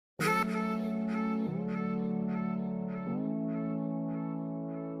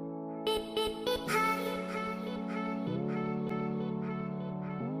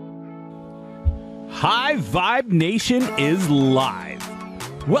High Vibe Nation is live.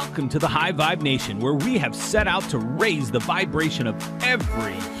 Welcome to the High Vibe Nation, where we have set out to raise the vibration of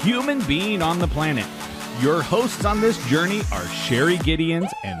every human being on the planet. Your hosts on this journey are Sherry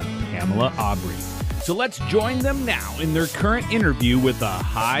Gideons and Pamela Aubrey. So let's join them now in their current interview with a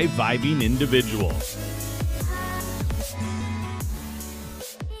high-vibing individual.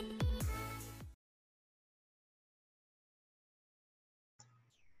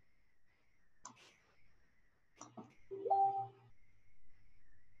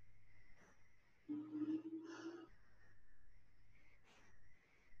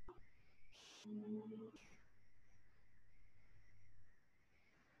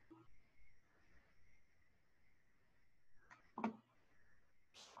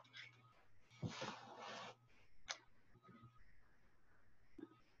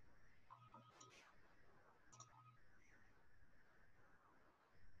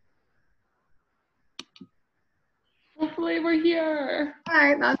 Hopefully we're here. All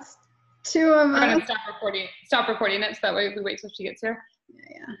right, that's two of us. I'm gonna stop recording it so that way we wait till she gets here.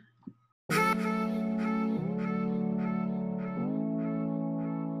 Yeah.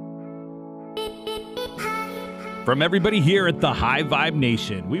 From everybody here at the High Vibe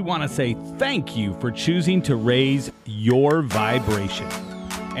Nation, we want to say thank you for choosing to raise your vibration.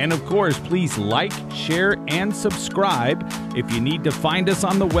 And of course, please like, share, and subscribe. If you need to find us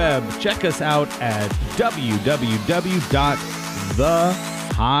on the web, check us out at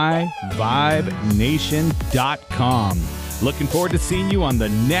www.thehighvibenation.com. Looking forward to seeing you on the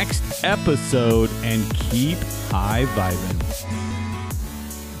next episode, and keep high vibing.